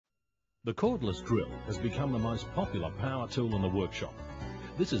The cordless drill has become the most popular power tool in the workshop.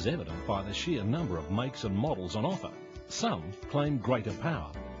 This is evident by the sheer number of makes and models on offer. Some claim greater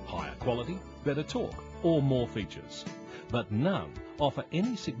power, higher quality, better torque, or more features. But none offer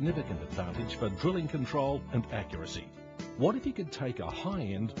any significant advantage for drilling control and accuracy. What if you could take a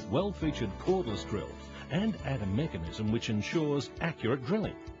high-end, well-featured cordless drill and add a mechanism which ensures accurate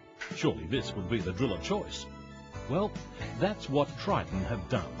drilling? Surely this would be the drill of choice. Well, that's what Triton have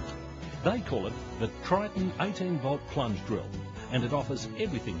done. They call it the Triton 18-volt Plunge Drill, and it offers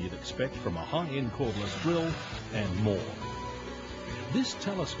everything you'd expect from a high-end cordless drill and more. This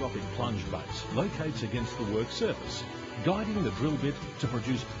telescopic plunge base locates against the work surface, guiding the drill bit to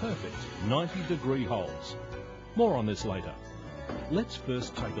produce perfect 90-degree holes. More on this later. Let's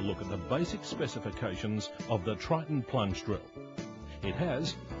first take a look at the basic specifications of the Triton Plunge Drill. It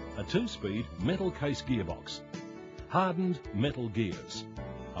has a 2-speed metal case gearbox, hardened metal gears,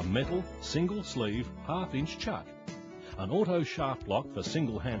 a metal single-sleeve half-inch chuck, an auto shaft lock for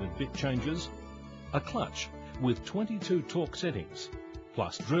single-handed bit changes, a clutch with 22 torque settings,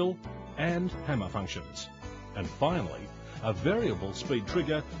 plus drill and hammer functions, and finally, a variable speed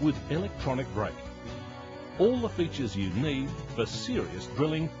trigger with electronic brake. All the features you need for serious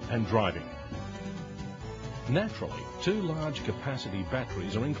drilling and driving. Naturally, 2 large capacity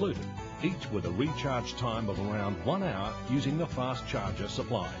batteries are included, each with a recharge time of around 1 hour using the fast charger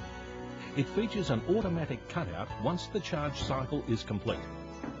supplied. It features an automatic cutout once the charge cycle is complete.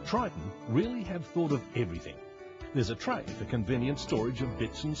 Triton really have thought of everything. There's a tray for convenient storage of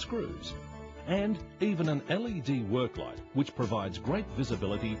bits and screws, and even an LED work light which provides great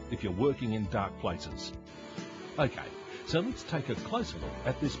visibility if you're working in dark places. Okay, so let's take a closer look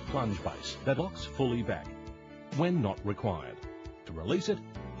at this plunge base that locks fully back when not required. To release it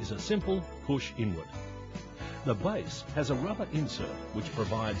is a simple push inward. The base has a rubber insert which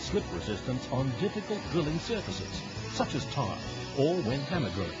provides slip resistance on difficult drilling surfaces, such as tile or when hammer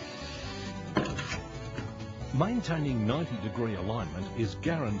drilling. Maintaining 90-degree alignment is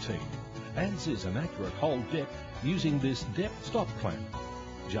guaranteed, as is an accurate hole depth using this depth stop clamp.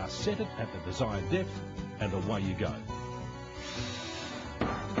 Just set it at the desired depth and away you go.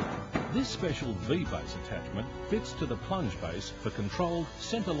 This special V-base attachment fits to the plunge base for controlled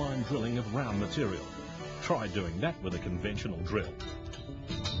centerline drilling of round material. Try doing that with a conventional drill.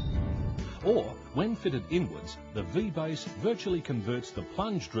 Or, when fitted inwards, the V-base virtually converts the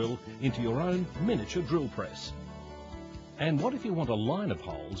plunge drill into your own miniature drill press. And what if you want a line of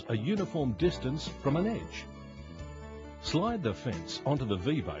holes a uniform distance from an edge? Slide the fence onto the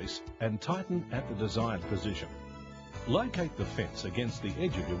V-base and tighten at the desired position. Locate the fence against the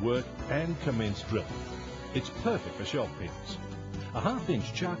edge of your work and commence drilling. It's perfect for shelf pins. A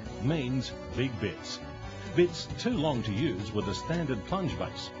half-inch chuck means big bits. Bits too long to use with a standard plunge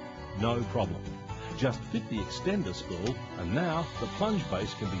base. No problem. Just fit the extender spool and now the plunge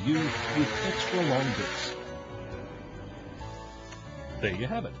base can be used with extra long bits. There you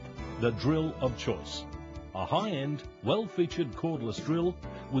have it, the drill of choice. A high-end, well-featured cordless drill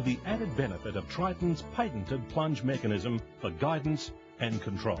with the added benefit of Triton's patented plunge mechanism for guidance and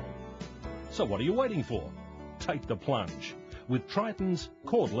control. So what are you waiting for? Take the plunge with Triton's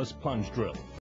cordless plunge drill.